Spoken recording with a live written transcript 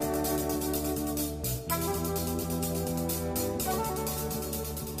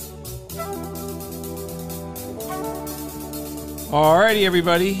All righty,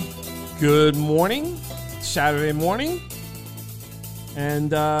 everybody. Good morning. Saturday morning.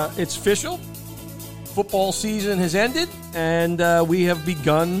 And it's official. Football season has ended, and we have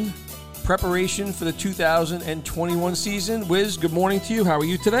begun preparation for the 2021 season. Wiz, good morning to you. How are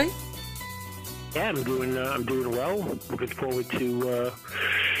you today? Yeah, I'm doing well. Looking forward to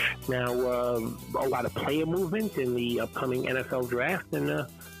now a lot of player movement in the upcoming NFL draft, and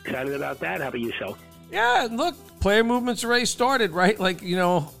excited about that. How about yourself? Yeah, look, player movement's already started, right? Like, you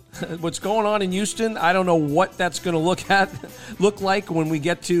know, what's going on in Houston, I don't know what that's going to look like when we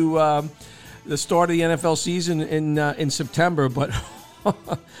get to the start of the NFL season in September. But,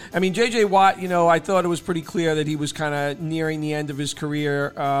 I mean, J.J. Watt, you know, I thought it was pretty clear that he was kind of nearing the end of his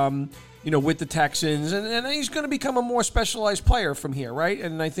career, you know, with the Texans, and he's going to become a more specialized player from here, right?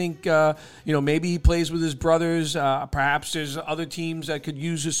 And I think, you know, maybe he plays with his brothers. Perhaps there's other teams that could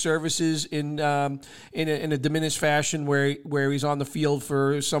use his services in a diminished fashion, where he's on the field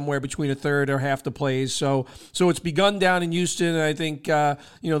for somewhere between a third or half the plays. So it's begun down in Houston, and I think,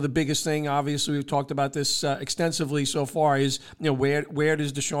 you know, the biggest thing, obviously, we've talked about this extensively so far, is, you know, where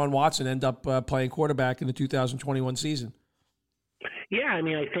does Deshaun Watson end up playing quarterback in the 2021 season? Yeah, I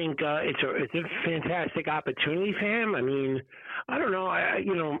mean, I think it's a fantastic opportunity for him. I mean, I don't know,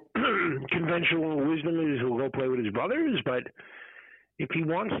 conventional wisdom is he'll go play with his brothers, but if he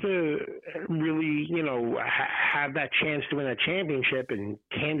wants to really, you know, have that chance to win a championship in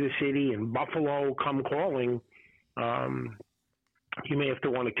Kansas City and Buffalo come calling, you may have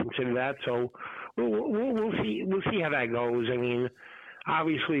to want to consider that. So we'll see how that goes. I mean,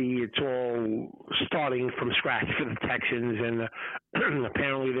 obviously, it's all starting from scratch for the Texans, and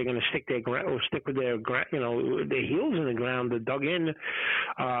apparently they're going to stick with their heels in the ground. They're dug in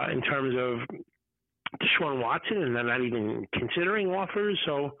terms of Deshaun Watson, and they're not even considering offers.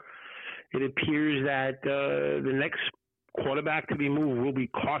 So it appears that the next quarterback to be moved will be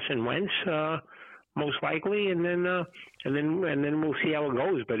Carson Wentz, most likely, and then we'll see how it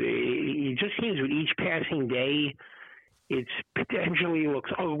goes. But it just seems with each passing day, it potentially looks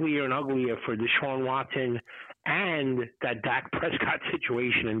uglier and uglier for Deshaun Watson and that Dak Prescott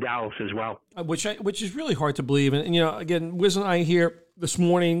situation in Dallas as well. Which is really hard to believe. And, you know, again, Wiz and I here this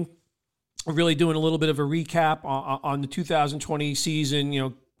morning are really doing a little bit of a recap on the 2020 season, you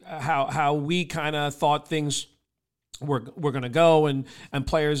know, how we kind of thought things we're going to go, and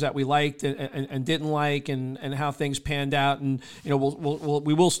players that we liked and didn't like, and how things panned out. And, you know,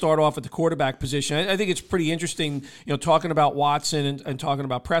 we will start off at the quarterback position. I think it's pretty interesting, you know, talking about Watson and talking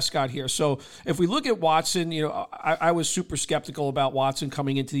about Prescott here. So if we look at Watson, you know, I was super skeptical about Watson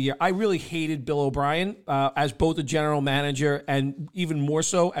coming into the year. I really hated Bill O'Brien as both a general manager and even more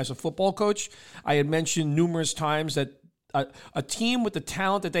so as a football coach. I had mentioned numerous times that a team with the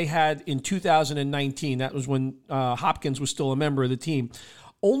talent that they had in 2019, that was when Hopkins was still a member of the team,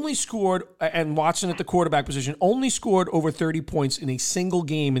 only scored, and Watson at the quarterback position, only scored over 30 points in a single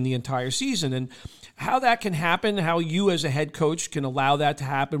game in the entire season. And how that can happen, how you as a head coach can allow that to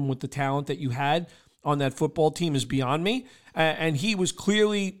happen with the talent that you had on that football team, is beyond me. And he was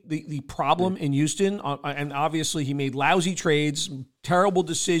clearly the problem in Houston. And obviously he made lousy trades, terrible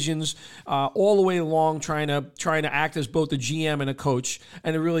decisions all the way along, trying to act as both a GM and a coach,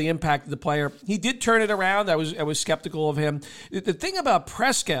 and it really impacted the player. He did turn it around. I was skeptical of him. The thing about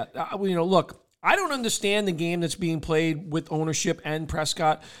Prescott, you know, look, I don't understand the game that's being played with ownership and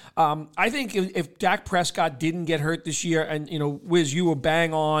Prescott. I think if Dak Prescott didn't get hurt this year, and, you know, Wiz, you were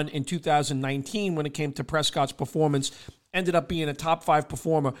bang on in 2019 when it came to Prescott's performance, ended up being a top 5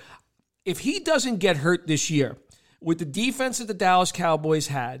 performer. If he doesn't get hurt this year, with the defense that the Dallas Cowboys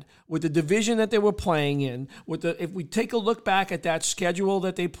had, with the division that they were playing in, if we take a look back at that schedule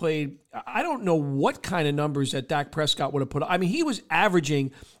that they played, I don't know what kind of numbers that Dak Prescott would have put up. I mean, he was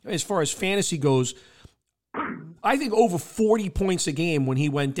averaging, as far as fantasy goes, I think over 40 points a game when he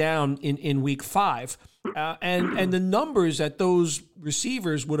went down in week 5. And the numbers that those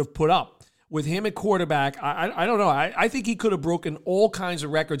receivers would have put up with him at quarterback, I don't know. I think he could have broken all kinds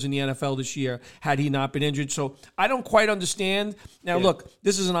of records in the NFL this year had he not been injured. So I don't quite understand. Now, Look,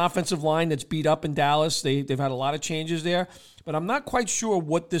 this is an offensive line that's beat up in Dallas. They've had a lot of changes there. But I'm not quite sure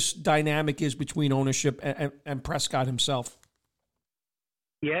what this dynamic is between ownership and Prescott himself.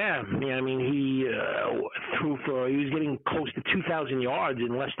 Yeah, I mean, he was getting close to 2,000 yards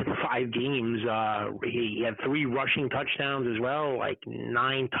in less than 5 games. He had 3 rushing touchdowns as well, like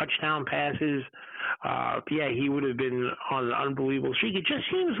 9 touchdown passes. He would have been on an unbelievable streak. It just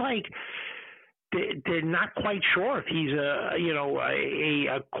seems like they're not quite sure if he's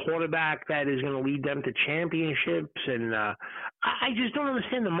a quarterback that is going to lead them to championships, and I just don't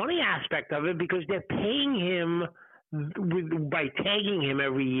understand the money aspect of it, because they're paying him by tagging him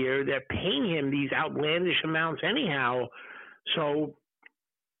every year, they're paying him these outlandish amounts anyhow. So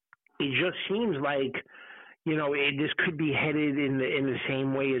it just seems like, this could be headed in the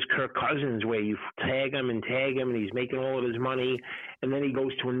same way as Kirk Cousins, where you tag him, and he's making all of his money, and then he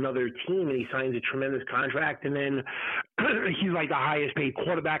goes to another team and he signs a tremendous contract, and then he's like the highest paid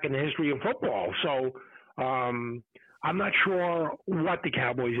quarterback in the history of football. So I'm not sure what the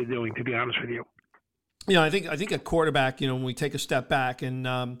Cowboys are doing, to be honest with you. I think a quarterback, when we take a step back and,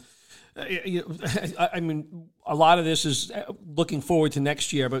 I mean, a lot of this is looking forward to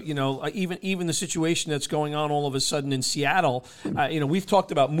next year, but, even the situation that's going on all of a sudden in Seattle, we've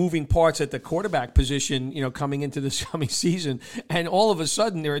talked about moving parts at the quarterback position, coming into this coming season. And all of a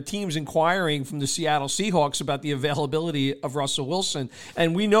sudden there are teams inquiring from the Seattle Seahawks about the availability of Russell Wilson.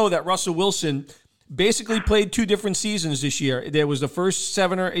 And we know that Russell Wilson basically played two different seasons this year. There was the first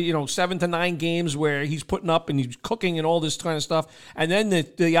 7 to 9 games where he's putting up and he's cooking and all this kind of stuff. And then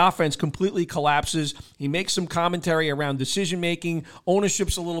the offense completely collapses. He makes some commentary around decision-making.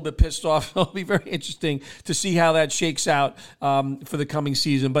 Ownership's a little bit pissed off. It'll be very interesting to see how that shakes out for the coming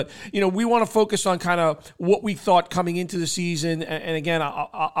season. But, we want to focus on kind of what we thought coming into the season. And again,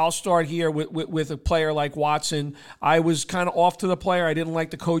 I'll start here with a player like Watson. I was kind of off to the player. I didn't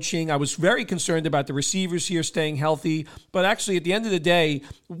like the coaching. I was very concerned about the receivers here staying healthy. But actually, at the end of the day,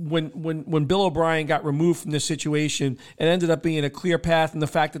 when Bill O'Brien got removed from this situation, it ended up being a clear path, and the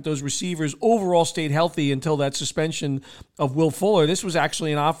fact that those receivers overall stayed healthy until that suspension of Will Fuller. This was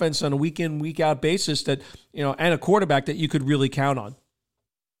actually an offense on a week-in, week-out basis that, and a quarterback that you could really count on.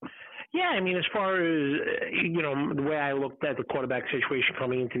 Yeah, I mean, as far as, the way I looked at the quarterback situation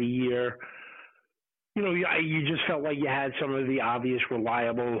coming into the year, you just felt like you had some of the obvious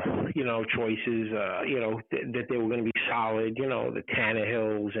reliable, choices, that they were going to be solid, the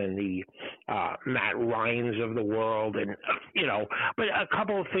Tannehills and the Matt Ryans of the world. And, but a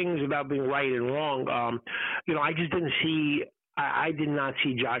couple of things about being right and wrong. I just didn't see – I did not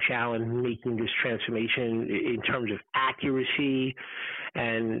see Josh Allen making this transformation in terms of accuracy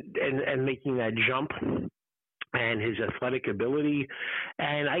and making that jump and his athletic ability.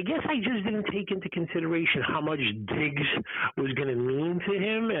 And I guess I just didn't take into consideration how much Diggs was going to mean to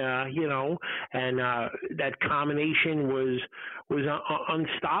him, and that combination was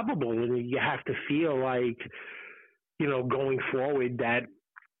unstoppable. And you have to feel like, going forward that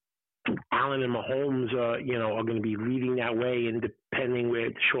Allen and Mahomes, are going to be leading that way, and depending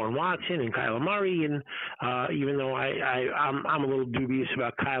with Deshaun Watson and Kyler Murray. And even though I'm a little dubious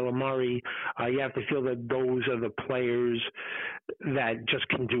about Kyler Murray, you have to feel that those are the players that just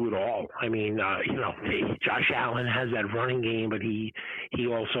can do it all. I mean, Josh Allen has that running game, but he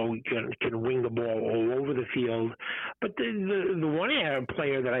also can wing the ball all over the field. But the one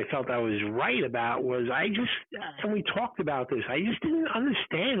player that I felt I was right about was and we talked about this, I just didn't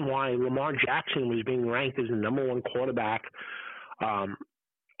understand why Lamar Jackson was being ranked as the number one quarterback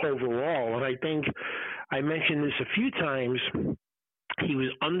overall. And I think I mentioned this a few times. He was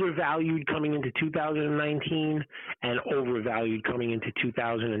undervalued coming into 2019 and overvalued coming into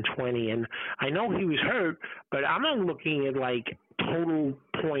 2020. And I know he was hurt, but I'm not looking at like total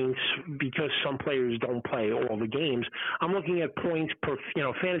points because some players don't play all the games. I'm looking at points per,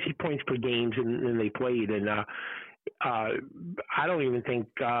 fantasy points per games and they played. And I don't even think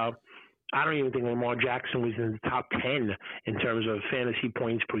Lamar Jackson was in the top 10 in terms of fantasy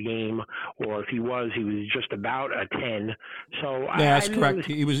points per game, or if he was just about a 10. So yeah, that's correct.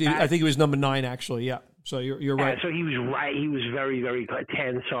 He was. I think he was number 9 actually. Yeah. So you're right. So he was right. He was very, very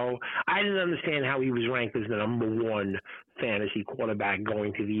 10. So I didn't understand how he was ranked as the number 1 fantasy quarterback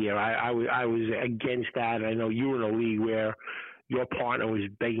going to the year. I was against that. I know you were in a league where your partner was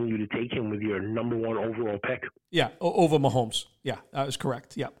begging you to take him with your number 1 overall pick. Yeah, over Mahomes. Yeah, that was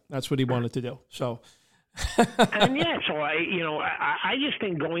correct. Yeah, that's what he wanted to do. So, and yeah, so I just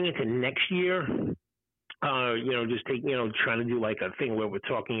think going into next year, just trying to do like a thing where we're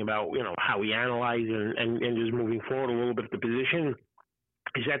talking about, how we analyze and just moving forward a little bit at the position,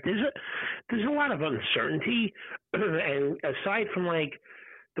 is that there's a lot of uncertainty, and aside from like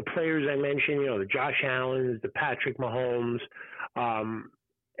the players I mentioned, the Josh Allens, the Patrick Mahomes,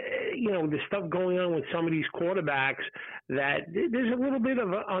 the stuff going on with some of these quarterbacks, that there's a little bit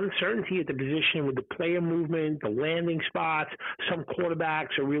of uncertainty at the position with the player movement, the landing spots. Some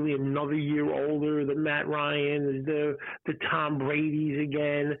quarterbacks are really another year older than Matt Ryan, the Tom Brady's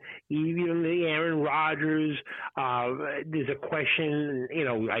again, even the Aaron Rodgers. There's a question,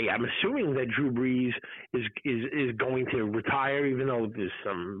 I'm assuming that Drew Brees is going to retire, even though there's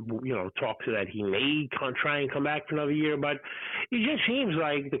some, talks that he may try and come back for another year. But it just seems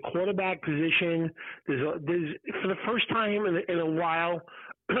like like the quarterback position, there's for the first time in a while,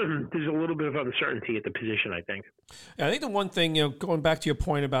 there's a little bit of uncertainty at the position, I think. I think the one thing, going back to your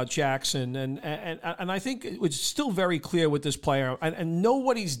point about Jackson, and I think it was still very clear with this player, and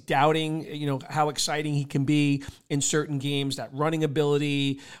nobody's doubting, how exciting he can be in certain games, that running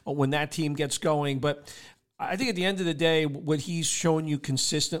ability when that team gets going. But I think at the end of the day, what he's shown you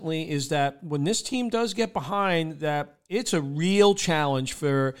consistently is that when this team does get behind, that it's a real challenge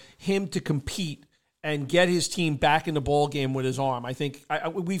for him to compete and get his team back in the ball game with his arm. I think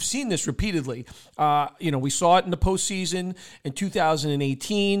we've seen this repeatedly. We saw it in the postseason in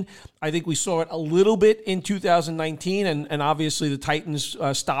 2018. I think we saw it a little bit in 2019, and obviously the Titans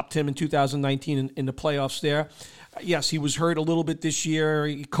stopped him in 2019 in the playoffs there. Yes, he was hurt a little bit this year,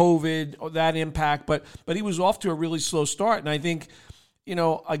 COVID, that impact, but he was off to a really slow start. And I think,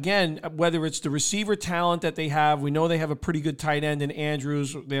 again, whether it's the receiver talent that they have, we know they have a pretty good tight end in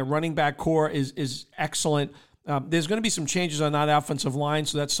Andrews. Their running back core is excellent. There's going to be some changes on that offensive line,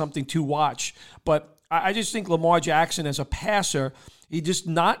 so that's something to watch. But I just think Lamar Jackson as a passer, he's just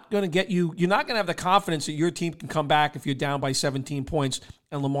not going to get you. You're not going to have the confidence that your team can come back if you're down by 17 points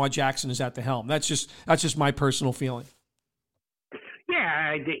and Lamar Jackson is at the helm. That's just my personal feeling.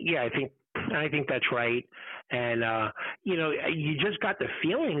 Yeah, I think that's right. And, you just got the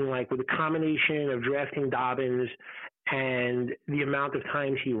feeling like with the combination of drafting Dobbins and the amount of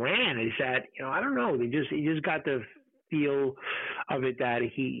times he ran is that, I don't know, you just got the feel of it that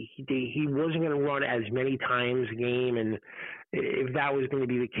he wasn't going to run as many times a game. And if that was going to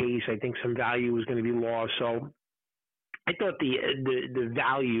be the case, I think some value was going to be lost. So I thought the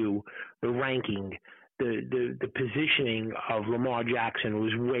value, the ranking, the positioning of Lamar Jackson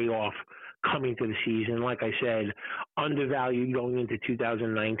was way off coming to the season. Like I said, undervalued going into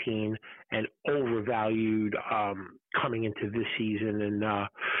 2019 and overvalued coming into this season.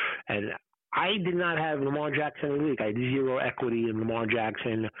 And I did not have Lamar Jackson in the league. I had zero equity in Lamar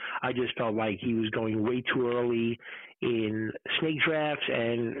Jackson. I just felt like he was going way too early in snake drafts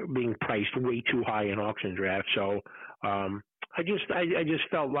and being priced way too high in auction drafts. So I just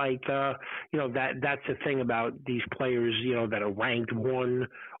felt like that's the thing about these players that are ranked 1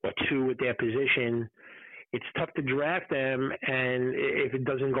 or 2 at their position. It's tough to draft them, and if it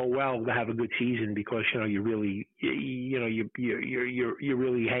doesn't go well, to have a good season because you're really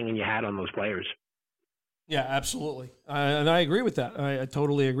hanging your hat on those players. Yeah, absolutely, and I agree with that. I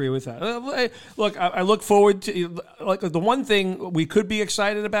totally agree with that. Look, I look forward to the one thing we could be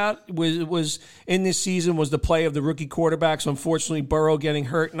excited about was in this season was the play of the rookie quarterbacks. Unfortunately, Burrow getting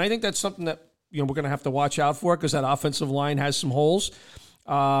hurt, and I think that's something that we're going to have to watch out for because that offensive line has some holes.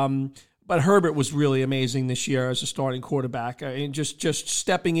 But Herbert was really amazing this year as a starting quarterback. I mean, just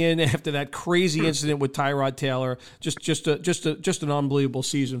stepping in after that crazy incident with Tyrod Taylor, just an unbelievable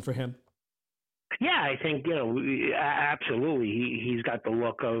season for him. Yeah, I think, absolutely. He's got the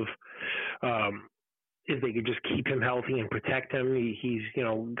look of, if they could just keep him healthy and protect him, he's,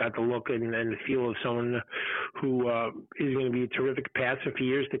 got the look and the feel of someone who is going to be a terrific passer for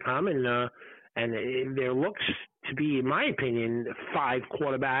years to come. And there looks to be, in my opinion, 5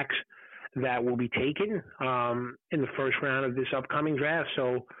 quarterbacks that will be taken in the first round of this upcoming draft.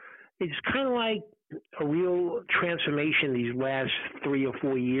 So it's kind of like a real transformation these last 3 or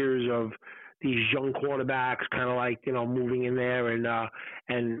 4 years of these young quarterbacks kind of like, moving in there and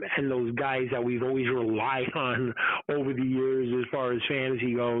those guys that we've always relied on over the years as far as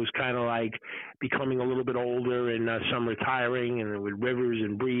fantasy goes, kind of like becoming a little bit older and some retiring, and with Rivers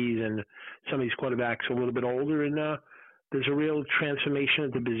and Breeze and some of these quarterbacks a little bit older. And there's a real transformation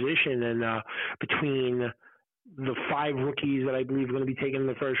at the position. And between the 5 rookies that I believe are going to be taken in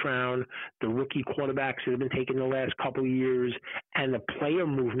the first round, the rookie quarterbacks that have been taken the last couple of years, and the player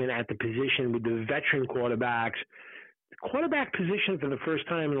movement at the position with the veteran quarterbacks, the quarterback position for the first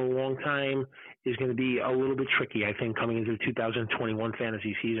time in a long time is going to be a little bit tricky, I think, coming into the 2021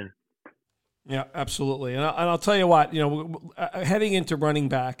 fantasy season. Yeah, absolutely. And I'll tell you what, heading into running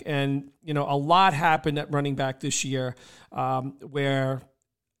back, and, a lot happened at running back this year where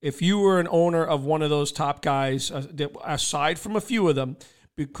if you were an owner of one of those top guys, aside from a few of them,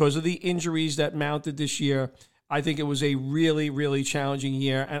 because of the injuries that mounted this year, I think it was a really, really challenging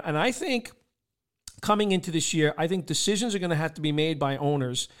year. And I think coming into this year, I think decisions are going to have to be made by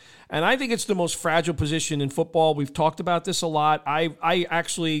owners. And I think it's the most fragile position in football. We've talked about this a lot. I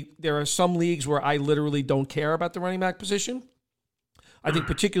actually, there are some leagues where I literally don't care about the running back position. I think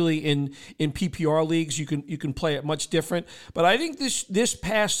particularly in PPR leagues, you can play it much different. But I think this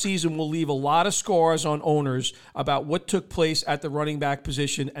past season will leave a lot of scars on owners about what took place at the running back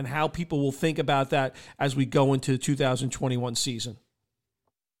position and how people will think about that as we go into the 2021 season.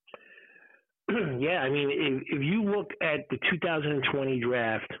 Yeah, I mean, if you look at the 2020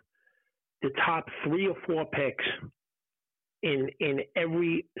 draft, the top 3 or 4 picks in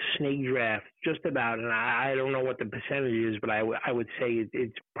every snake draft, just about, and I don't know what the percentage is, but I would say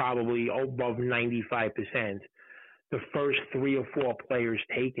it's probably above 95%. The first 3 or 4 players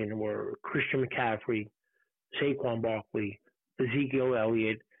taken were Christian McCaffrey, Saquon Barkley, Ezekiel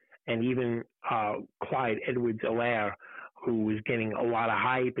Elliott, and even Clyde Edwards-Helaire, who was getting a lot of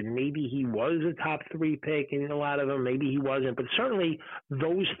hype, and maybe he was a top 3 pick in a lot of them, maybe he wasn't, but certainly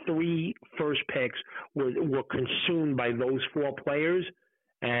those 3 first picks were consumed by those 4 players,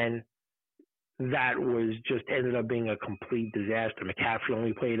 and that was just ended up being a complete disaster. McCaffrey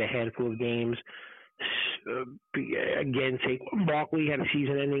only played a handful of games. Again, Saquon Barkley had a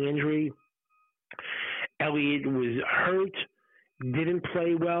season-ending injury. Elliott was hurt, didn't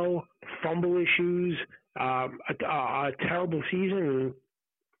play well, fumble issues, a terrible season,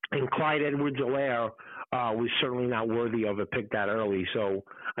 and Clyde Edwards-Helaire was certainly not worthy of a pick that early. So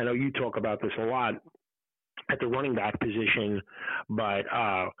I know you talk about this a lot at the running back position, but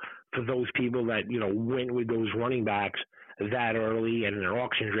for those people that went with those running backs that early and in an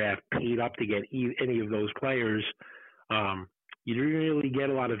auction draft paid up to get any of those players, you didn't really get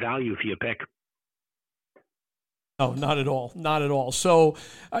a lot of value for your pick. No, not at all. Not at all. So,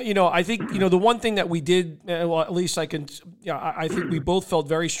 I think, the one thing that we did, well, at least I can, I think we both felt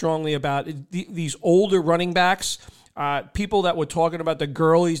very strongly about these older running backs, people that were talking about the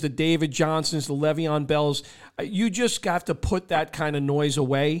Gurleys, the David Johnsons, the Le'Veon Bells. You just have to put that kind of noise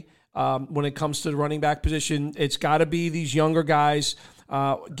away when it comes to the running back position. It's got to be these younger guys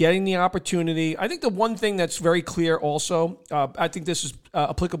getting the opportunity. I think the one thing that's very clear also, I think this is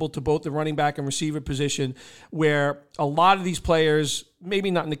applicable to both the running back and receiver position, where a lot of these players,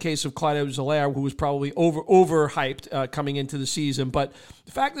 maybe not in the case of Clyde Edwards-Helaire, who was probably overhyped coming into the season, but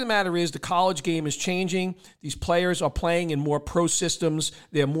the fact of the matter is the college game is changing. These players are playing in more pro systems.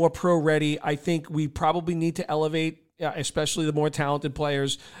 They're more pro ready. I think we probably need to elevate, especially the more talented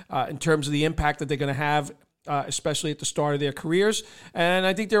players, in terms of the impact that they're going to have, especially at the start of their careers. And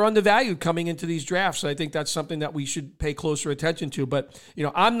I think they're undervalued coming into these drafts. I think that's something that we should pay closer attention to. But,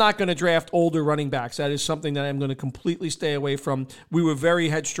 I'm not going to draft older running backs. That is something that I'm going to completely stay away from. We were very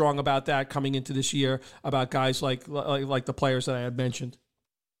headstrong about that coming into this year, about guys like the players that I had mentioned.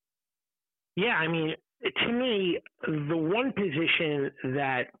 Yeah, I mean, to me, the one position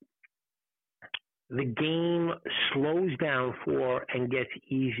that the game slows down for and gets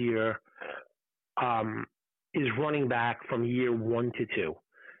easier is running back from year 1 to 2.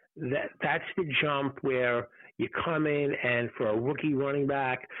 That's the jump where you come in, and for a rookie running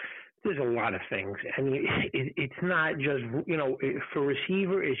back, there's a lot of things. I mean, it's not just, for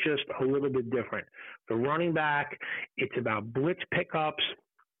receiver, it's just a little bit different. For running back, it's about blitz pickups.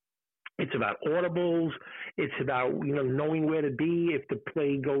 It's about audibles. It's about, knowing where to be if the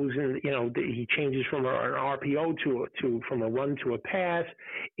play goes in, he changes from an RPO from a run to a pass.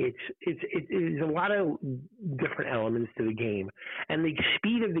 It's a lot of different elements to the game. And the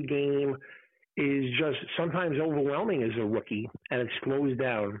speed of the game is just sometimes overwhelming as a rookie, and it slows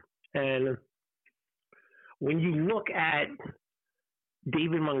down. And when you look at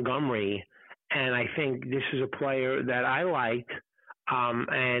David Montgomery, and I think this is a player that I liked,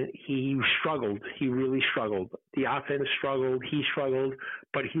 and he struggled. He really struggled. The offense struggled. He struggled,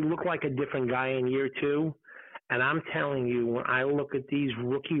 but he looked like a different guy in year 2. And I'm telling you, when I look at these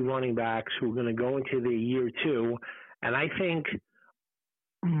rookie running backs who are going to go into the year 2, and I think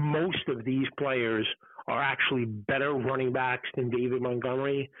most of these players are actually better running backs than David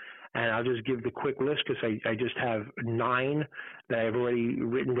Montgomery. And I'll just give the quick list because I just have 9 that I've already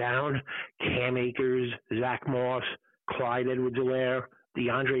written down. Cam Akers, Zach Moss, Clyde Edwards-Helaire,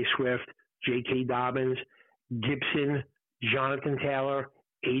 DeAndre Swift, J.K. Dobbins, Gibson, Jonathan Taylor,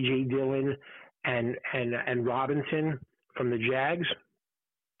 A.J. Dillon, and Robinson from the Jags,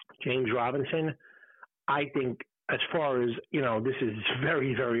 James Robinson. I think as far as, this is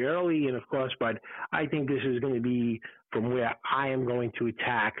very, very early, and of course, but I think this is going to be from where I am going to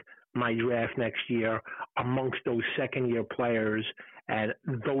attack my draft next year amongst those second-year players. And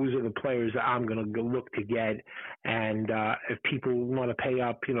those are the players that I'm going to look to get. And if people want to pay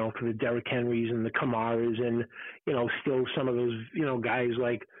up, for the Derrick Henrys and the Kamaras and, still some of those, guys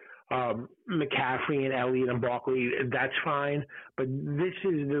like McCaffrey and Elliott and Barkley, that's fine. But this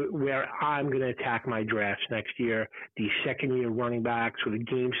is where I'm going to attack my drafts next year. These second-year running backs where the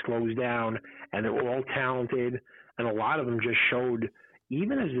game slows down and they're all talented. And a lot of them just showed,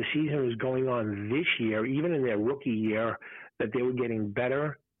 even as the season was going on this year, even in their rookie year, that they were getting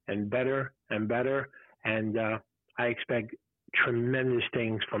better and better and better. And I expect tremendous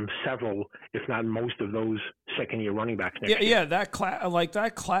things from several, if not most of those second-year running backs next year. Yeah, that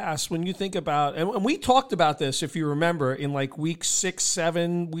class, when you think about, and we talked about this, if you remember, in like week 6,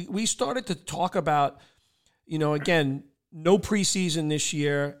 7, we started to talk about, again, no preseason this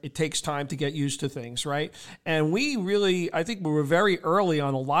year. It takes time to get used to things, right? And I think we were very early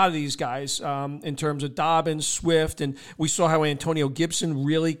on a lot of these guys in terms of Dobbins, Swift, and we saw how Antonio Gibson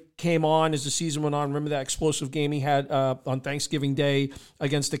really came on as the season went on. Remember that explosive game he had on Thanksgiving Day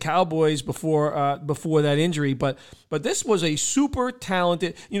against the Cowboys before that injury. But this was a super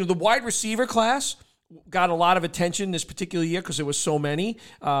talented, the wide receiver class got a lot of attention this particular year because there was so many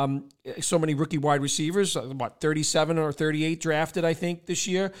rookie wide receivers, 37 or 38 drafted, I think, this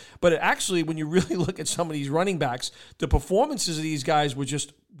year. But actually, when you really look at some of these running backs, the performances of these guys were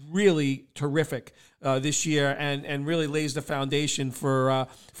just really terrific this year and really lays the foundation for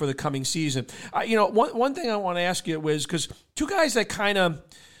the coming season. One thing I want to ask you was, because two guys that kind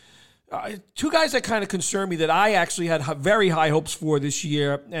of concern me that I actually had very high hopes for this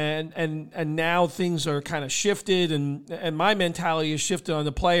year, and now things are kind of shifted, and my mentality is shifted on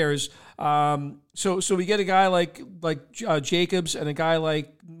the players. So we get a guy like Jacobs and a guy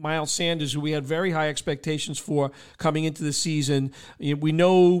like Miles Sanders, who we had very high expectations for coming into the season. We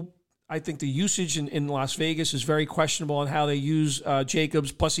know, I think the usage in Las Vegas is very questionable on how they use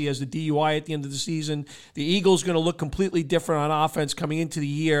Jacobs. Plus, he has the DUI at the end of the season. The Eagles going to look completely different on offense coming into the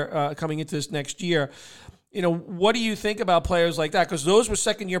year, coming into this next year. What do you think about players like that? Because those were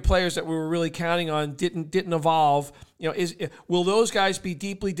second-year players that we were really counting on didn't evolve. Will those guys be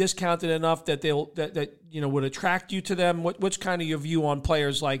deeply discounted enough that that would attract you to them? What's kind of your view on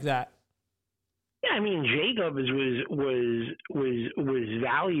players like that? Yeah, I mean, Jacobs was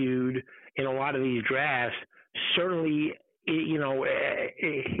valued in a lot of these drafts. Certainly, he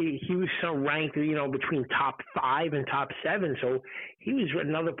was ranked, between top 5 and top 7. So he was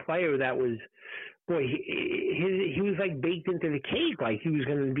another player that was, he was like baked into the cake, like he was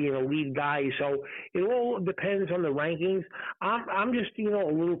going to be an elite guy. So it all depends on the rankings. I'm just, a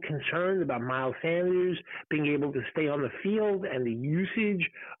little concerned about Miles Sanders being able to stay on the field, and the usage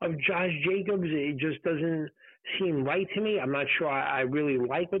of Josh Jacobs. It just doesn't seem right to me. I'm not sure I really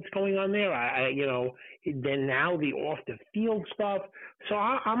like what's going on there. Then now the off the field stuff. So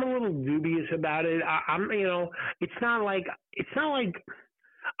I'm a little dubious about it. It's not like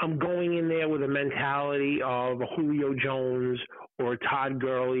I'm going in there with a mentality of a Julio Jones or a Todd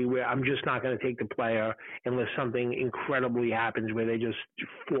Gurley, where I'm just not going to take the player unless something incredibly happens where they just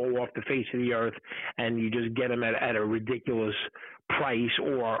fall off the face of the earth and you just get them at a ridiculous price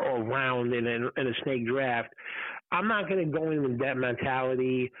or round in a snake draft. I'm not going to go in with that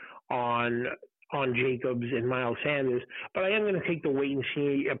mentality on Jacobs and Miles Sanders, but I am going to take the wait and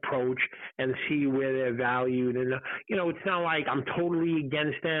see approach and see where they're valued. And, it's not like I'm totally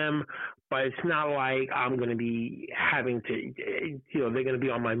against them, but it's not like I'm going to be having to, they're going to be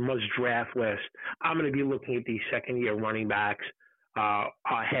on my must draft list. I'm going to be looking at these second-year running backs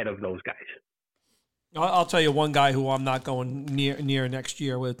ahead of those guys. I'll tell you one guy who I'm not going near next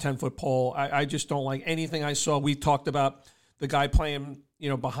year with a 10-foot pole. I just don't like anything I saw. We talked about the guy playing,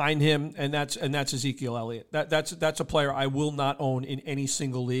 behind him, and that's Ezekiel Elliott. That's a player I will not own in any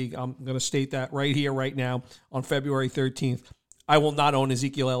single league. I'm going to state that right here, right now, on February 13th. I will not own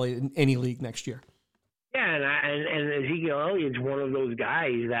Ezekiel Elliott in any league next year. Yeah, and Ezekiel Elliott's one of those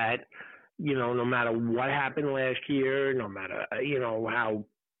guys that, no matter what happened last year, no matter, how,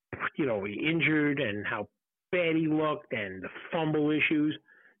 he injured and how bad he looked and the fumble issues,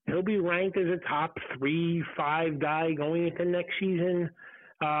 he'll be ranked as a top 3-5 guy going into next season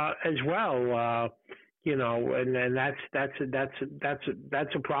as well. And that's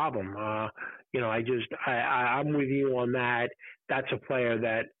a problem. I'm with you on that. That's a player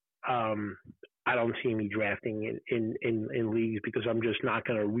that I don't see me drafting in leagues, because I'm just not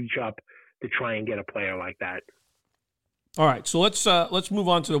going to reach up to try and get a player like that. All right, so let's move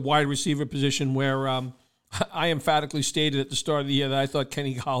on to the wide receiver position, where I emphatically stated at the start of the year that I thought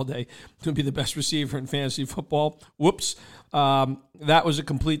Kenny Golladay would be the best receiver in fantasy football. Whoops. That was a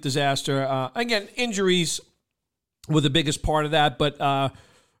complete disaster. Again, injuries were the biggest part of that, but,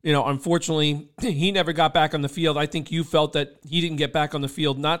 unfortunately, he never got back on the field. I think you felt that he didn't get back on the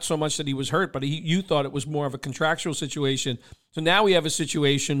field, not so much that he was hurt, but you thought it was more of a contractual situation. So now we have a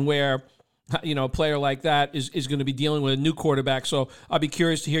situation where, a player like that is going to be dealing with a new quarterback. So I'll be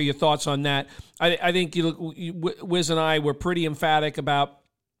curious to hear your thoughts on that. I think Wiz and I were pretty emphatic about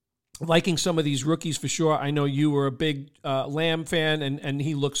liking some of these rookies for sure. I know you were a big Lamb fan, and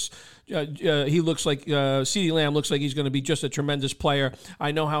he looks he looks like CeeDee Lamb looks like he's going to be just a tremendous player.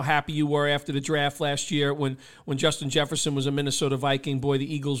 I know how happy you were after the draft last year when Justin Jefferson was a Minnesota Viking. Boy,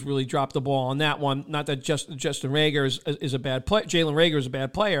 the Eagles really dropped the ball on that one. Not that Justin Reagor is a bad player. Jalen Reagor is a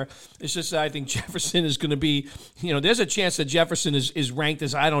bad player. It's just that I think Jefferson is going to be, there's a chance that Jefferson is ranked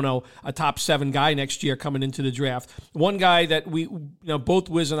as, I don't know, a top 7 guy next year coming into the draft. One guy that we, both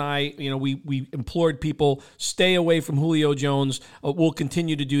Wiz and I, we implored people, stay away from Julio Jones. We'll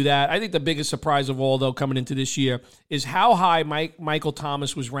continue to do that. I think the biggest surprise of all, though, coming into this year is how high Michael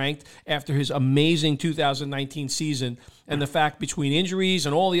Thomas was ranked after his amazing 2019 season, and the fact between injuries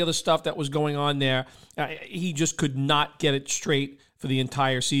and all the other stuff that was going on there, he just could not get it straight for the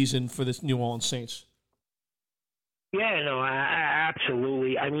entire season for the New Orleans Saints. Yeah, no,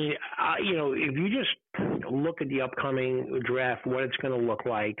 absolutely. I mean, if you just look at the upcoming draft, what it's going to look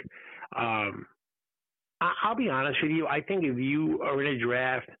like, I'll be honest with you. I think if you are in a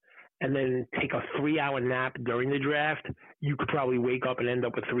draft and then take a 3-hour nap during the draft, you could probably wake up and end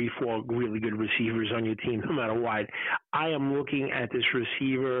up with 3-4 really good receivers on your team, no matter what. I am looking at this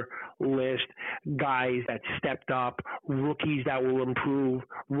receiver list, guys that stepped up, rookies that will improve,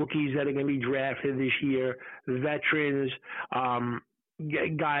 rookies that are going to be drafted this year, veterans,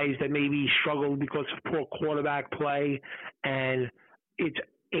 guys that maybe struggled because of poor quarterback play. And it's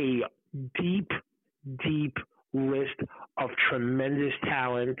a deep list of tremendous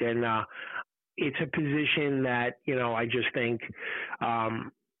talent, and it's a position that I just think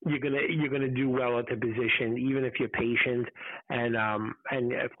you're gonna do well at the position, even if you're patient. And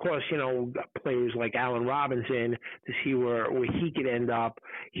of course, players like Allen Robinson, to see where he could end up.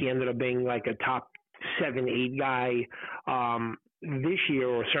 He ended up being like a top 7-8 guy this year,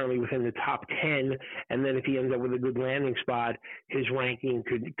 or certainly within the top 10. And then if he ends up with a good landing spot, his ranking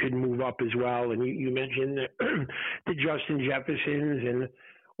could move up as well. And you mentioned the Justin Jeffersons and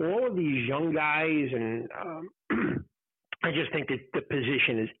all of these young guys. And I just think that the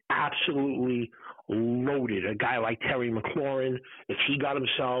position is absolutely loaded. A guy like Terry McLaurin, if he got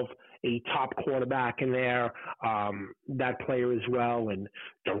himself a top quarterback in there, that player as well. And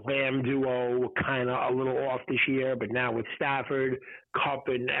the Lamb duo kind of a little off this year, but now with Stafford, Kupp,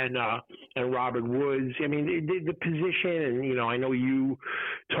 and Robert Woods. I mean, the position, and I know you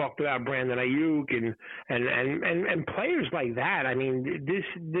talked about Brandon Ayuk and players like that. I mean,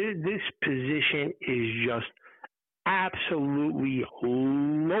 this position is just absolutely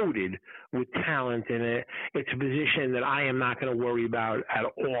loaded with talent in it. It's a position that I am not going to worry about at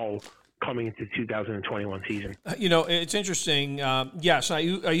all coming into 2021 season. It's interesting. Yes,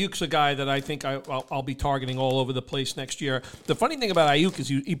 Ayuk's a guy that I think I'll be targeting all over the place next year. The funny thing about Ayuk is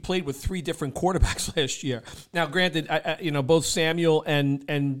he played with 3 different quarterbacks last year. Now, granted, both Samuel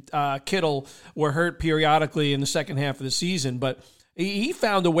and Kittle were hurt periodically in the second half of the season, but he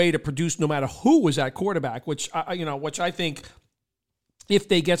found a way to produce no matter who was at quarterback, which I think, if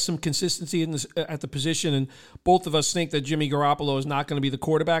they get some consistency at the position, and both of us think that Jimmy Garoppolo is not going to be the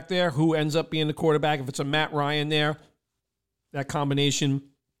quarterback there, who ends up being the quarterback? If it's a Matt Ryan there, that combination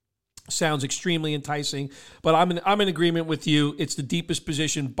sounds extremely enticing. But I'm in agreement with you. It's the deepest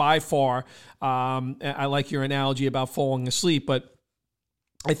position by far. I like your analogy about falling asleep, but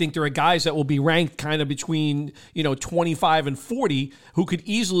I think there are guys that will be ranked kind of between 25 and 40 who could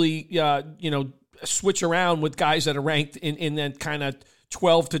easily switch around with guys that are ranked in that kind of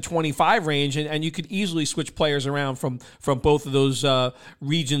 12 to 25 range, and you could easily switch players around from both of those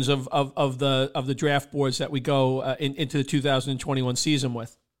regions of the draft boards that we go into the 2021 season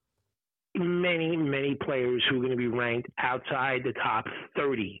with. Many players who are going to be ranked outside the top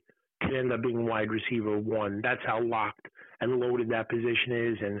 30 can end up being wide receiver 1. That's how locked and loaded that position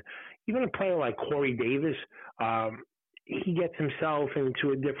is. And even a player like Corey Davis, he gets himself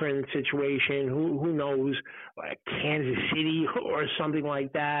into a different situation. Who knows, like Kansas City or something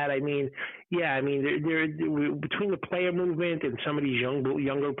like that. I mean, they're between the player movement and some of these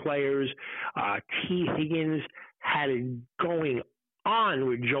younger players. T. Higgins had it going on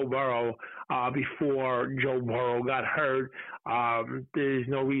with Joe Burrow before Joe Burrow got hurt. There's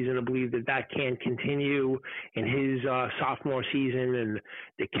no reason to believe that can't continue in his sophomore season. And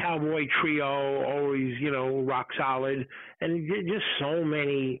the Cowboy trio, always, rock solid. And just so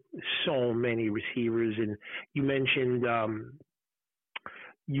many receivers. And you mentioned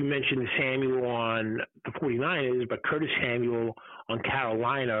Samuel on the 49ers, but Curtis Samuel on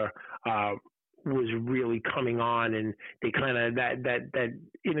Carolina was really coming on, and they kind of that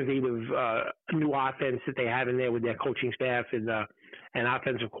innovative new offense that they have in there with their coaching staff and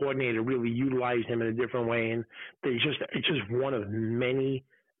offensive coordinator really utilized him in a different way. And it's just one of many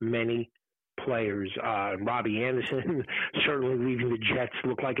players. Robbie Anderson certainly leaving the Jets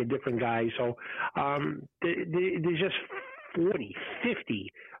look like a different guy. So there's just 40,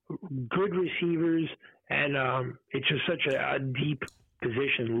 50 good receivers, and it's just such a deep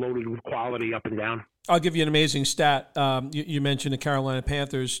position loaded with quality up and down. I'll give you an amazing stat. You mentioned the Carolina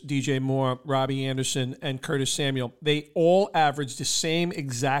Panthers, DJ Moore, Robbie Anderson, and Curtis Samuel. They all averaged the same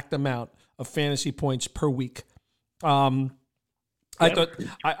exact amount of fantasy points per week. I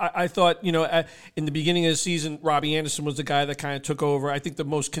thought, in the beginning of the season, Robbie Anderson was the guy that kind of took over. I think the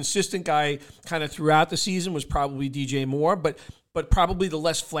most consistent guy kind of throughout the season was probably DJ Moore, but probably the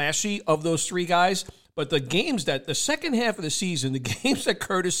less flashy of those three guys. But the second half of the season, the games that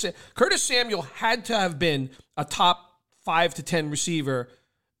Curtis Samuel had to have been a top 5 to 10 receiver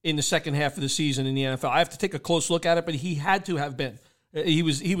in the second half of the season in the NFL. I have to take a close look at it, but he had to have been. He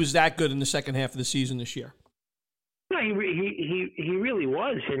was that good in the second half of the season this year. No, he really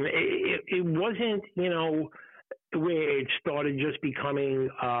was, and it wasn't where it started just becoming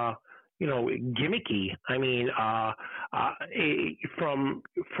gimmicky. I mean, from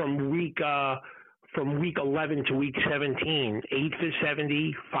week 11 to week 17, 8 for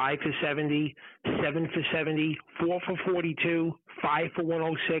 70, 5 for 70, 7 for 70, 4 for 42, 5 for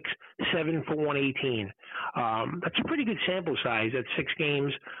 106, 7 for 118. That's a pretty good sample size. That's 6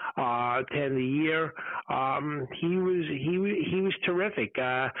 games to end the year. He was terrific.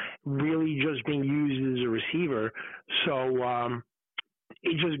 Really just being used as a receiver. So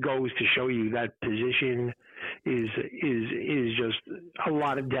it just goes to show you that position is just a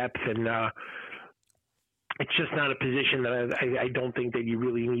lot of depth, and it's just not a position that I don't think that you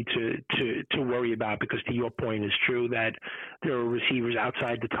really need to worry about, because to your point, it's true that there are receivers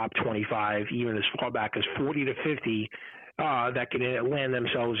outside the top 25, even as far back as 40 to 50, that can land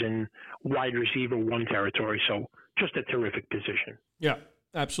themselves in wide receiver 1 territory. So just a terrific position. Yeah,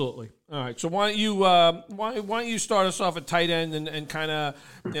 absolutely. All right. So why don't you start us off at tight end and kind of,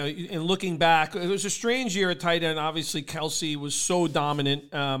 in looking back, it was a strange year at tight end. Obviously, Kelsey was so dominant,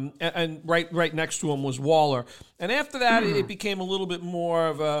 and right next to him was Waller. And after that, it became a little bit more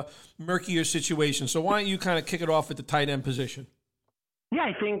of a murkier situation. So why don't you kind of kick it off at the tight end position? Yeah,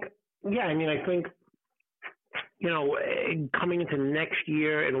 I think, coming into next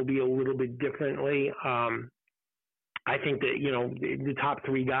year, it'll be a little bit differently. I think that, the top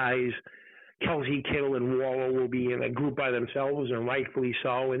 3 guys, Kelsey, Kittle, and Waller, will be in a group by themselves, and rightfully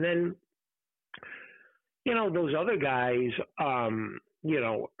so. And then, those other guys,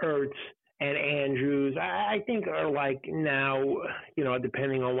 Ertz and Andrews, I think are like now,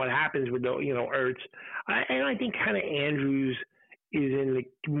 depending on what happens with, Ertz. And I think kind of Andrews is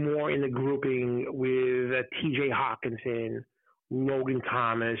more in the grouping with T.J. Hawkinson, Logan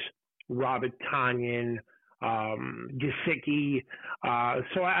Thomas, Robert Tonyan, Gesicki.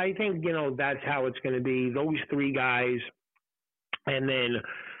 So I think, that's how it's going to be. Those 3 guys, and then,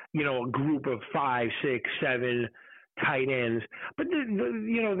 a group of 5, 6, 7 tight ends. But,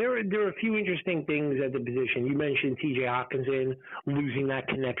 there are a few interesting things at the position. You mentioned T.J. Hawkinson losing that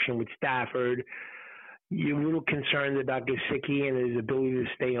connection with Stafford. You're a little concerned about Gesicki and his ability to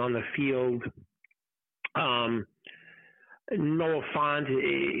stay on the field. Noah Fant,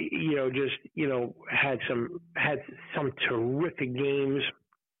 had some terrific games.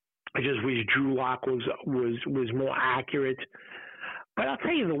 I just wish Drew Lock was more accurate. But I'll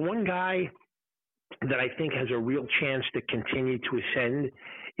tell you, the one guy that I think has a real chance to continue to ascend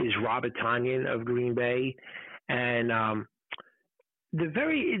is Robert Tonyan of Green Bay. And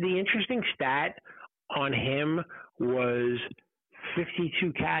the interesting stat on him was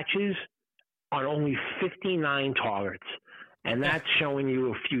 52 catches on only 59 targets. And that's showing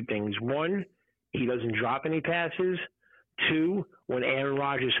you a few things. 1, he doesn't drop any passes. 2, when Aaron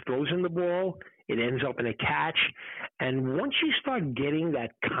Rodgers throws him the ball, it ends up in a catch. And once you start getting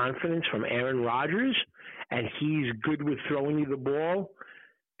that confidence from Aaron Rodgers, and he's good with throwing you the ball,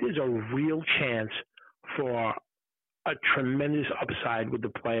 there's a real chance for a tremendous upside with the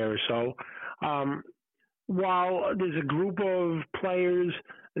player. So while there's a group of players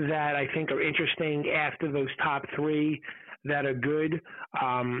that I think are interesting after those top 3 that are good,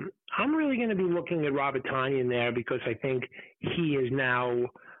 I'm really going to be looking at Robert Tonyan there, because I think he is now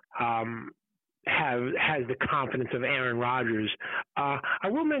has the confidence of Aaron Rodgers. I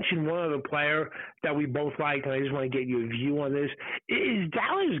will mention one other player that we both like, and I just want to get your view on this. Is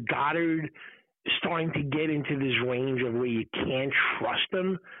Dallas Goedert starting to get into this range of where you can't trust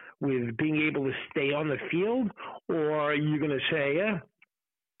him with being able to stay on the field? Or are you going to say,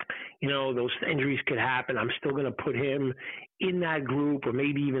 those injuries could happen, I'm still going to put him in that group, or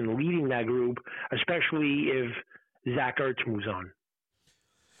maybe even leading that group, especially if Zach Ertz moves on?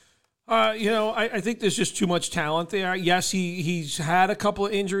 I think there's just too much talent there. Yes, he's had a couple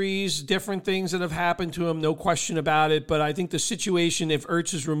of injuries, different things that have happened to him, no question about it. But I think the situation, if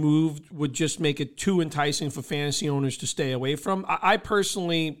Ertz is removed, would just make it too enticing for fantasy owners to stay away from. I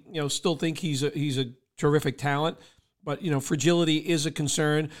personally, still think he's a terrific talent. But, fragility is a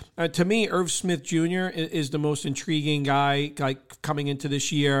concern. To me, Irv Smith Jr. is the most intriguing guy coming into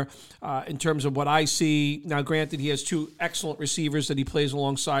this year in terms of what I see. Now, granted, he has two excellent receivers that he plays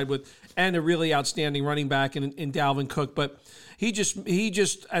alongside with and a really outstanding running back in Dalvin Cook. But he just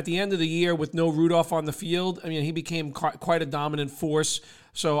at the end of the year with no Rudolph on the field, he became quite a dominant force.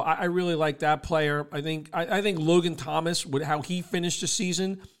 So I really like that player. I think Logan Thomas, with how he finished the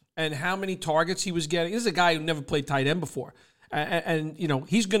season, and how many targets he was getting. This is a guy who never played tight end before. And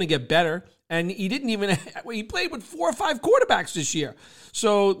he's going to get better. And he played with 4 or 5 quarterbacks this year.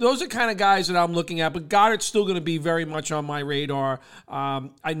 So those are kind of guys that I'm looking at. But Goddard's still going to be very much on my radar.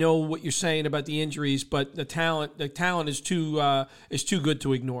 I know what you're saying about the injuries, but the talent is too good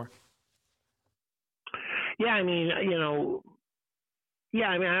to ignore. Yeah, I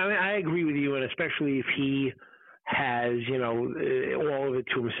agree with you, and especially if he has, all of it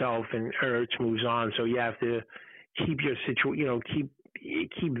to himself and Ertz moves on. So you have to keep your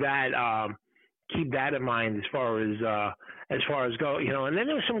keep that in mind as far as go, and then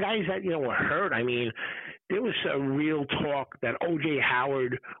there were some guys that, were hurt. There was a real talk that O.J.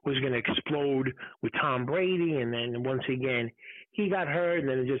 Howard was going to explode with Tom Brady, and then once again, he got hurt, and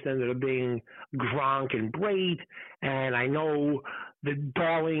then it just ended up being Gronk and Brate. And I know the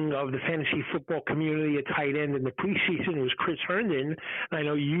darling of the fantasy football community at tight end in the preseason was Chris Herndon. I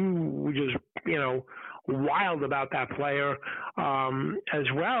know you were just, wild about that player as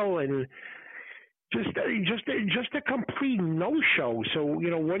well, and just a complete no-show. So,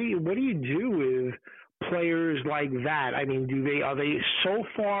 what do you do with players like that? Are they so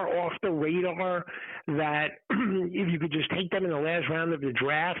far off the radar that if you could just take them in the last round of the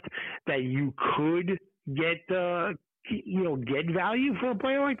draft, that you could get value for a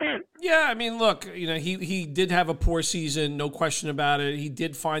player like that? Yeah, look, he did have a poor season, no question about it. He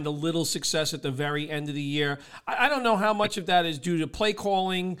did find a little success at the very end of the year. I don't know how much of that is due to play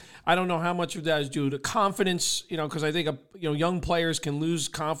calling. I don't know how much of that is due to confidence, because I think young players can lose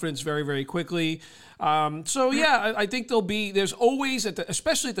confidence very, very quickly. I think there's always,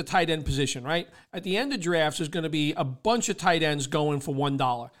 especially at the tight end position, right? At the end of drafts, there's going to be a bunch of tight ends going for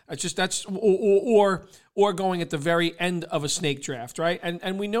 $1. Or going at the very end of a snake draft, right?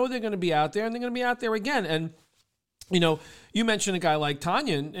 And we know they're going to be out there, and they're going to be out there again. And, you mentioned a guy like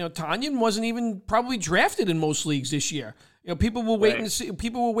Tanyan. Tanyan wasn't even probably drafted in most leagues this year. People were waiting to see.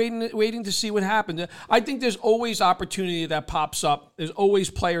 People were waiting to see what happened. I think there's always opportunity that pops up. There's always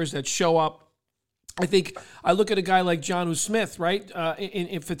players that show up. I think I look at a guy like Jonnu Smith, right?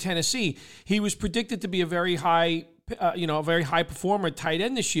 For Tennessee, he was predicted to be a very high performer at tight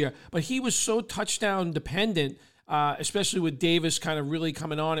end this year, but he was so touchdown dependent, especially with Davis kind of really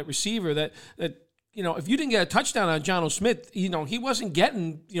coming on at receiver, that if you didn't get a touchdown on Jonnu Smith, he wasn't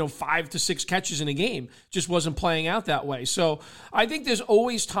getting 5 to 6 catches in a game. Just wasn't playing out that way. So I think there's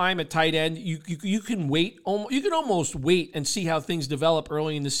always time at tight end. You can wait. You can almost wait and see how things develop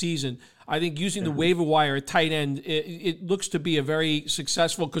early in the season. I think using the waiver wire at tight end, it looks to be a very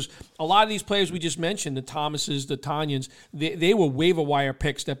successful, because a lot of these players we just mentioned, the Thomases, the Tanyans, they were waiver wire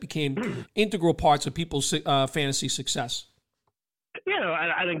picks that became integral parts of people's fantasy success.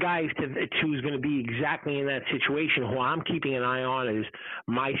 And a guy who's going to be exactly in that situation, who I'm keeping an eye on, is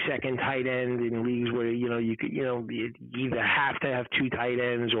my second tight end in leagues where you either have to have 2 tight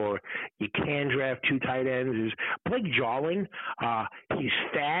ends or you can draft 2 tight ends. Is Blake Jarwin. He's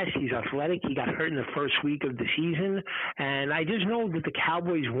fast, he's athletic. He got hurt in the first week of the season, and I just know that the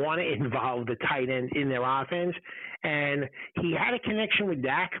Cowboys want to involve the tight end in their offense, and he had a connection with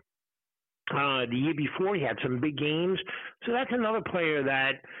Dak. The year before, he had some big games. So that's another player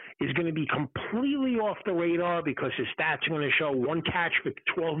that is going to be completely off the radar because his stats are going to show 1 catch for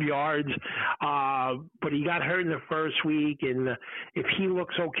 12 yards. But he got hurt in the first week, and if he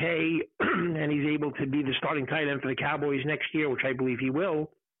looks okay and he's able to be the starting tight end for the Cowboys next year, which I believe he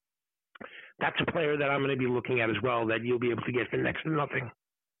will, that's a player that I'm going to be looking at as well that you'll be able to get for next to nothing.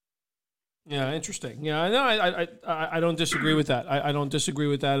 Yeah, interesting. Yeah, no, I don't disagree with that. I don't disagree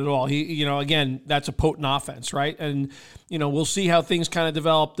with that at all. He, again, that's a potent offense, right? And, we'll see how things kind of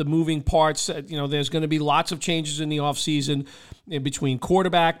develop, the moving parts. There's going to be lots of changes in the offseason. in between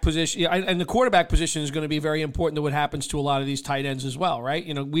quarterback position, and the quarterback position is going to be very important to what happens to a lot of these tight ends as well, right?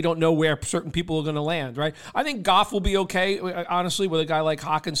 We don't know where certain people are going to land, right? I think Goff will be okay, honestly, with a guy like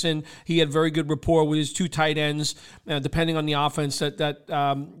Hawkinson. He had very good rapport with his two tight ends, depending on the offense that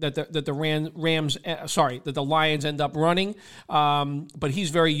the Lions end up running. But he's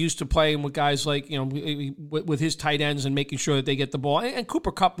very used to playing with guys like with his tight ends and making sure that they get the ball. And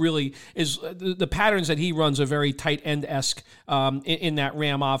Cooper Kupp really is the patterns that he runs are very tight end-esque in that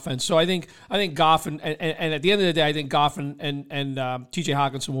Ram offense. So I think Goff and at the end of the day, I think Goff and T.J.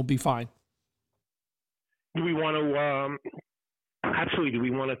 Hawkinson will be fine. Do we want to absolutely? Do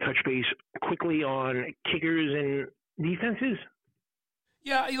we want to touch base quickly on kickers and defenses?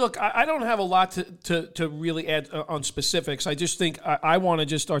 Yeah, look, I don't have a lot to really add on specifics. I just think I want to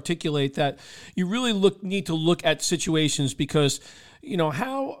just articulate that you really need to look at situations because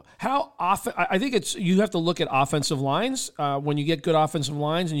how often I think you have to look at offensive lines. When you get good offensive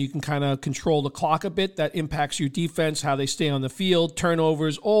lines and you can kind of control the clock a bit, that impacts your defense, how they stay on the field,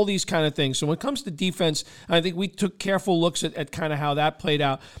 turnovers, all these kind of things. So when it comes to defense, I think we took careful looks at kind of how that played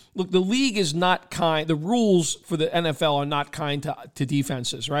out. Look, the league is not kind. The rules for the NFL are not kind to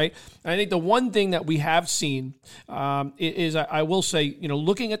defenses, right? And I think the one thing that we have seen is I will say,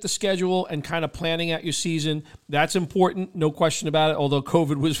 looking at the schedule and kind of planning out your season, that's important, no question about it, although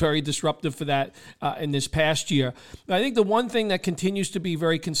COVID was very disruptive for that in this past year. But I think the one thing that continues to be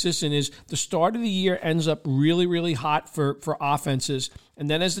very consistent is the start of the year ends up really, really hot for offenses. And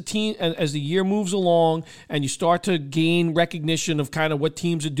then as the year moves along and you start to gain recognition of kind of what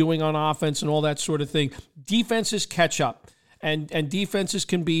teams are doing on offense and all that sort of thing, defenses catch up. And defenses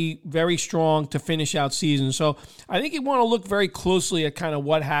can be very strong to finish out seasons. So I think you want to look very closely at kind of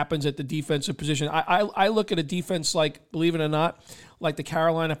what happens at the defensive position. I look at a defense like, believe it or not, like the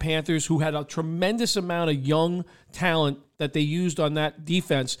Carolina Panthers, who had a tremendous amount of young talent that they used on that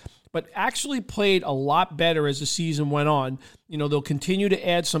defense, but actually played a lot better as the season went on. They'll continue to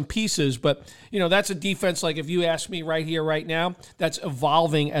add some pieces, but, that's a defense, like if you ask me right here, right now, that's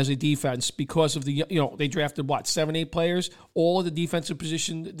evolving as a defense because of they drafted, 7-8 players, all of the defensive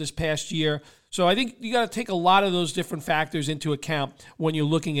position this past year. So I think you got to take a lot of those different factors into account when you're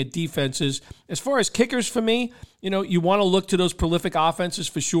looking at defenses. As far as kickers for me, you want to look to those prolific offenses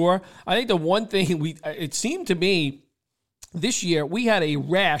for sure. I think the one thing it seemed to me this year, we had a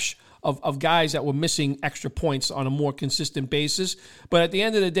rash of guys that were missing extra points on a more consistent basis. But at the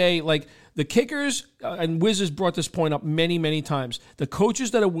end of the day, like the kickers, and Wiz has brought this point up many, many times, the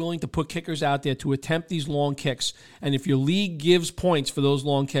coaches that are willing to put kickers out there to attempt these long kicks, and if your league gives points for those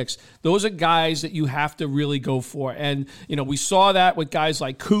long kicks, those are guys that you have to really go for. And, we saw that with guys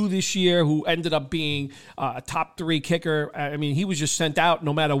like Koo this year, who ended up being a top 3 kicker. I mean, he was just sent out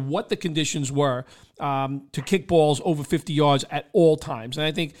no matter what the conditions were to kick balls over 50 yards at all times. And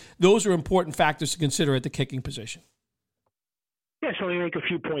I think those are important factors to consider at the kicking position. Yeah, so let me make a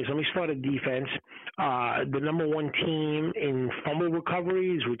few points. Let me start at defense. The number one team in fumble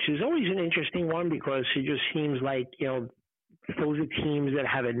recoveries, which is always an interesting one because it just seems like, those are teams that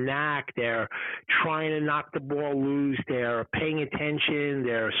have a knack. They're trying to knock the ball loose. They're paying attention.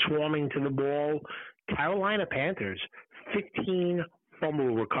 They're swarming to the ball. Carolina Panthers, 15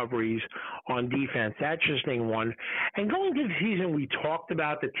 fumble recoveries on defense. That's just thing one. And going into the season, we talked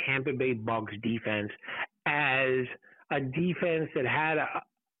about the Tampa Bay Bucs defense as a defense that had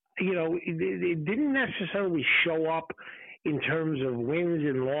it didn't necessarily show up in terms of wins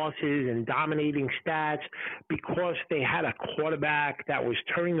and losses and dominating stats because they had a quarterback that was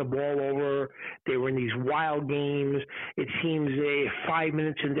turning the ball over. They were in these wild games. It seems 5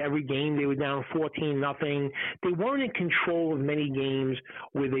 minutes into every game they were down 14-0. They weren't in control of many games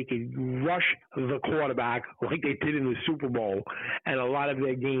where they could rush the quarterback like they did in the Super Bowl and a lot of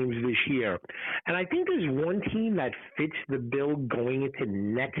their games this year. And I think there's one team that fits the bill going into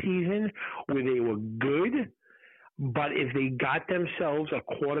next season where they were good, but if they got themselves a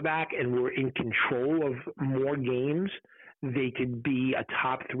quarterback and were in control of more games, they could be a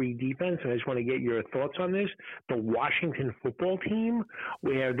top 3 defense. And I just want to get your thoughts on this. The Washington football team,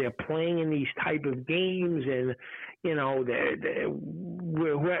 where they're playing in these type of games and,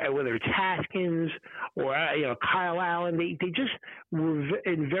 whether it's Haskins or, Kyle Allen, they just were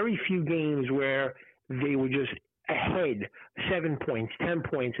in very few games where they were just ahead 7 points, 10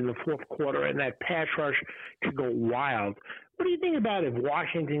 points in the fourth quarter, and that pass rush could go wild. What do you think about if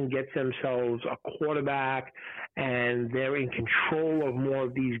Washington gets themselves a quarterback and they're in control of more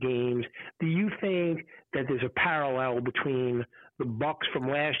of these games? Do you think that there's a parallel between the Bucs from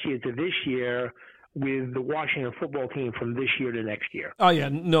last year to this year with the Washington football team from this year to next year. Oh yeah,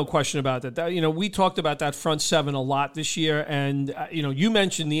 no question about that. We talked about that front seven a lot this year, and you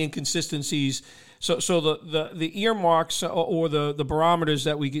mentioned the inconsistencies. So the earmarks or the barometers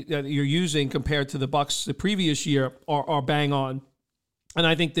that you're using compared to the Bucs the previous year are bang on, and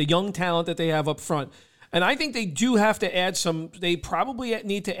I think the young talent that they have up front. And I think they do have to add some. They probably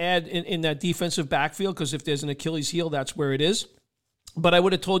need to add in that defensive backfield, because if there's an Achilles heel, that's where it is. But I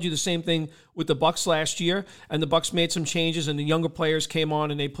would have told you the same thing with the Bucs last year, and the Bucs made some changes, and the younger players came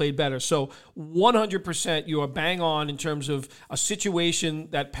on and they played better. So 100%, you are bang on in terms of a situation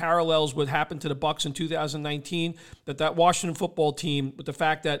that parallels what happened to the Bucs in 2019. That Washington football team, with the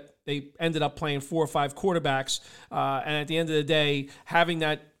fact that they ended up playing 4 or 5 quarterbacks, and at the end of the day, having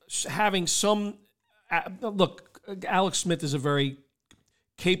some. Look, Alex Smith is a very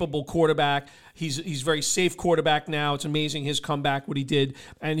capable quarterback. He's very safe quarterback now. It's amazing his comeback, what he did,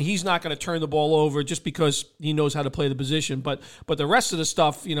 and he's not going to turn the ball over just because he knows how to play the position. But the rest of the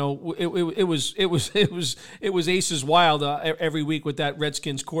stuff, it was aces wild every week with that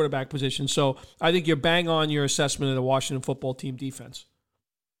Redskins quarterback position. So I think you're bang on your assessment of the Washington football team defense.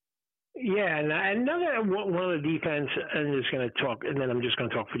 Yeah, and another one of the defense, and I'm just going to talk, and then I'm just going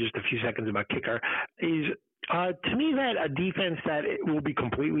to talk for just a few seconds about kicker, is to me that a defense that will be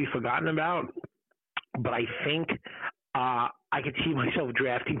completely forgotten about, but I think I could see myself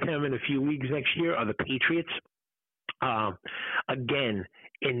drafting them in a few leagues next year, are the Patriots. Again,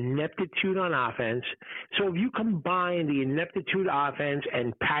 ineptitude on offense. So if you combine the ineptitude offense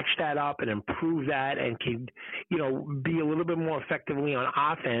and patch that up and improve that and can, be a little bit more effectively on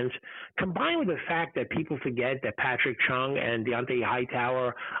offense, combined with the fact that people forget that Patrick Chung and Deontay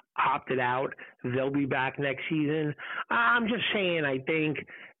Hightower opted out, they'll be back next season. I'm just saying, I think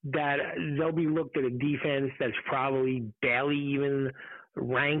that they'll be looked at a defense that's probably barely even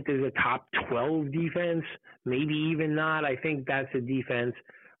ranked as a top 12 defense, maybe even not. I think that's a defense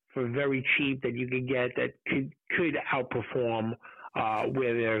for very cheap that you could get that could outperform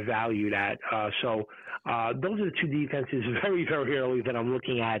where they're valued at. So those are the two defenses very, very early that I'm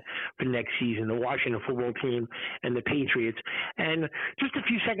looking at for next season, the Washington football team and the Patriots. And just a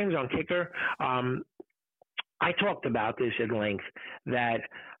few seconds on kicker. I talked about this at length that,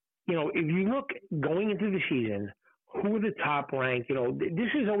 if you look going into the season, who are the top ranked?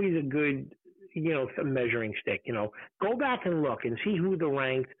 This is always a good, measuring stick. Go back and look and see who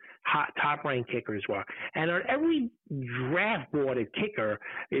the top ranked kickers were. And on every draft board at kicker,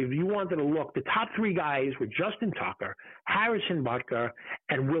 if you wanted to look, the top 3 guys were Justin Tucker, Harrison Butker,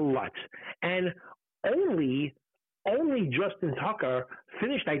 and Will Lutz. And only Justin Tucker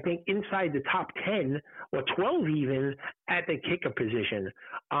finished, I think, inside the top 10 or 12 even at the kicker position.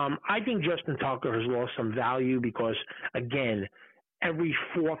 I think Justin Tucker has lost some value because, again, every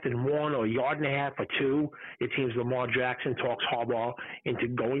 4th and 1 or 1.5 yards or 2, it seems Lamar Jackson talks Harbaugh into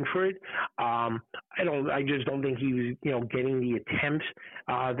going for it. I just don't think he was, getting the attempts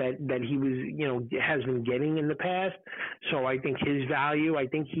that he was, has been getting in the past. So I think his value, I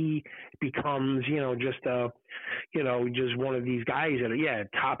think he becomes, just one of these guys that are,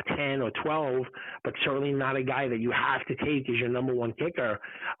 top 10 or 12, but certainly not a guy that you have to take as your number 1 kicker.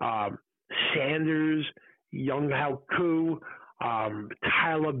 Sanders, Younghoe Koo,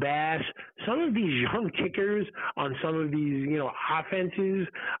 Tyler Bass, some of these young kickers on some of these, offenses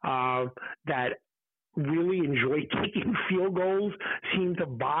that really enjoy kicking field goals seem to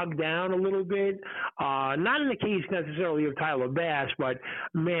bog down a little bit. Not in the case necessarily of Tyler Bass, but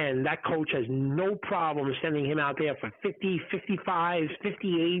man, that coach has no problem sending him out there for 50, 55s,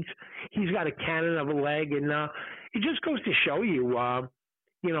 58s. He's got a cannon of a leg, and it just goes to show you,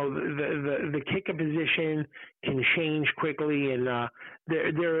 the kicker position can change quickly, and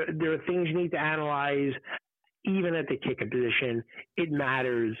there are things you need to analyze even at the kicker position. It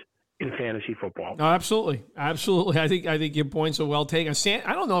matters in fantasy football. No, absolutely. I think your points are well taken.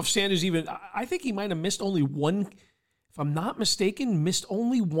 I don't know if Sanders even. I think he might have missed only one. If I'm not mistaken, missed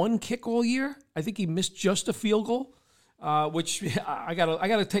only one kick all year. I think he missed just a field goal. Which I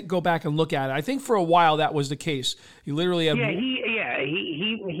gotta go back and look at it. I think for a while that was the case. He literally had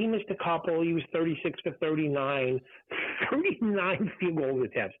he missed a couple. He was 36 for 39 field goal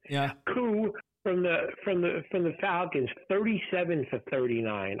attempts. Yeah. Koo from the Falcons, 37 for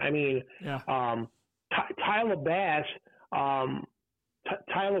 39. I mean, Tyler Bass,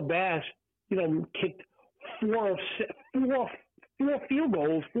 kicked four field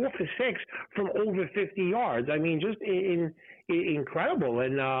goals, 4 for 6 from over 50 yards. I mean, just incredible.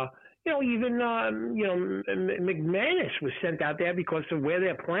 And, even McManus was sent out there because of where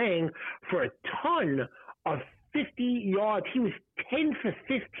they're playing for a ton of 50 yards. He was 10 for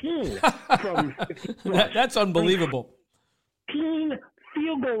 15 from 50 That's unbelievable. 15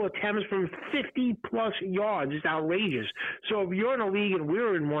 field goal attempts from 50-plus yards. It's outrageous. So if you're in a league, and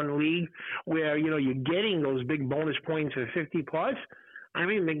we're in one league, where, you're getting those big bonus points for 50-plus, I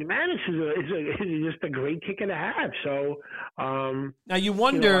mean, McManus is just a great kicker to have. So now you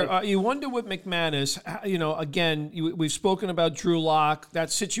wonder with McManus. Again, we've spoken about Drew Lock. That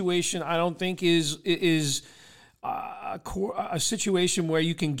situation, I don't think is a situation where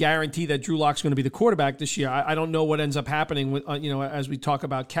you can guarantee that Drew Lock's going to be the quarterback this year. I don't know what ends up happening with as we talk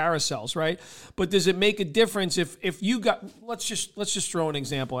about carousels, right? But does it make a difference if you got let's just throw an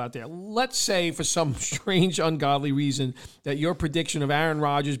example out there. Let's say for some strange ungodly reason that your prediction of Aaron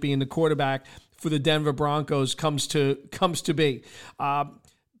Rodgers being the quarterback for the Denver Broncos comes to be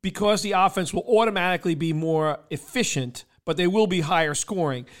because the offense will automatically be more efficient, but they will be higher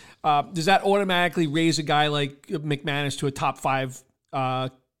scoring. Does that automatically raise a guy like McManus to a top 5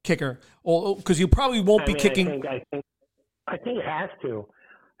 kicker? Because you probably won't be kicking. I think it has to.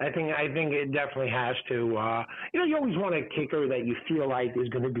 I think it definitely has to. You always want a kicker that you feel like is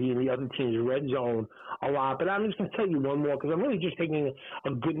going to be in the other team's red zone a lot. But I'm just going to tell you one more because I'm really just taking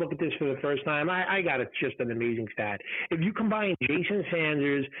a good look at this for the first time. I got just an amazing stat. If you combine Jason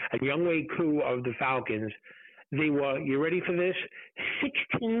Sanders and Younghoe Koo of the Falcons, they were, you ready for this?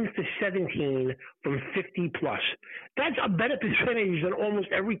 16 to 17 from 50-plus. That's a better percentage than almost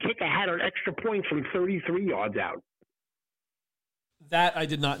every kicker had on extra points from 33 yards out. That I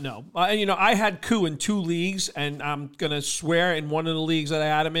did not know. I had Koo in 2 leagues, and I'm going to swear in one of the leagues that I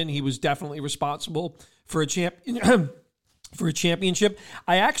had him in, he was definitely responsible for a championship.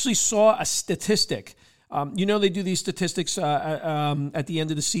 I actually saw a statistic. They do these statistics at the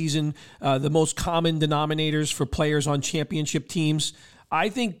end of the season, the most common denominators for players on championship teams. I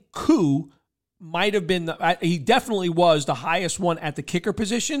think Koo might have been, he definitely was the highest one at the kicker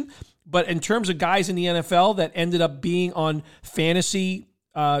position. But in terms of guys in the NFL that ended up being on fantasy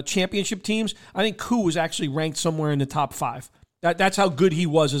championship teams, I think Koo was actually ranked somewhere in the top 5. That's how good he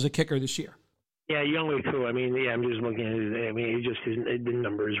was as a kicker this year. Yeah, Younghoe Koo. I'm just looking at it. The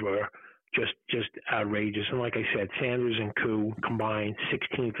numbers were just outrageous. And like I said, Sanders and Koo combined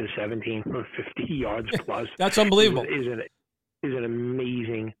 16 for 17 for 50 yards plus. That's unbelievable. Is an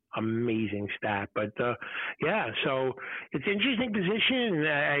amazing stat. But, so it's an interesting position.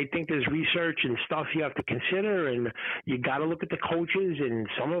 I think there's research and stuff you have to consider, and you got to look at the coaches, and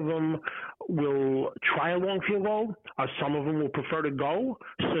some of them will try a long field goal, or some of them will prefer to go.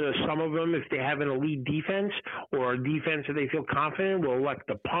 So some of them, if they have an elite defense or a defense that they feel confident, will elect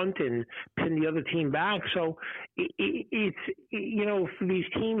to punt and pin the other team back. So it's for these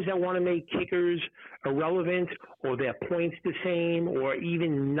teams that want to make kickers irrelevant or their points the same or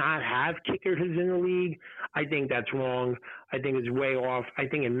even not have kickers in the league, I think that's wrong. I think it's way off. I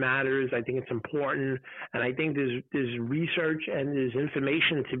think it matters. I think it's important. And I think there's research and there's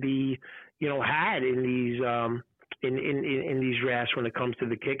information to be, had in these in these drafts when it comes to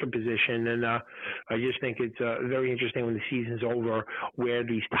the kicker position. And I just think it's very interesting when the season's over where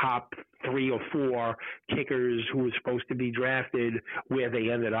these top 3 or 4 kickers who were supposed to be drafted, where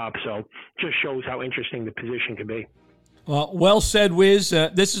they ended up. So just shows how interesting the position could be. Well said, Wiz.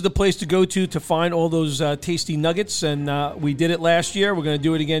 This is the place to go to find all those tasty nuggets, and we did it last year. We're going to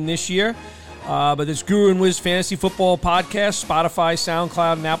do it again this year. But this Guru and Wiz Fantasy Football Podcast, Spotify,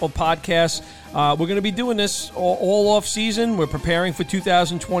 SoundCloud, and Apple Podcasts. We're going to be doing this all off season. We're preparing for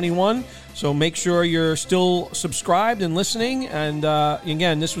 2021, so make sure you're still subscribed and listening. And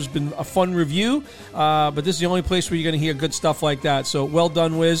again, this has been a fun review, but this is the only place where you're going to hear good stuff like that. So well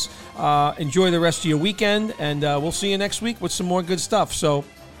done, Wiz. Enjoy the rest of your weekend, and we'll see you next week with some more good stuff. So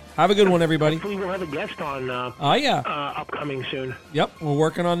have a good one, everybody. Hopefully we'll have a guest on upcoming soon. Yep, we're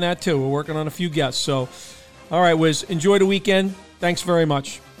working on that too. We're working on a few guests. So, all right, Wiz, enjoy the weekend. Thanks very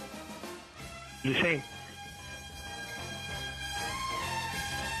much. You same.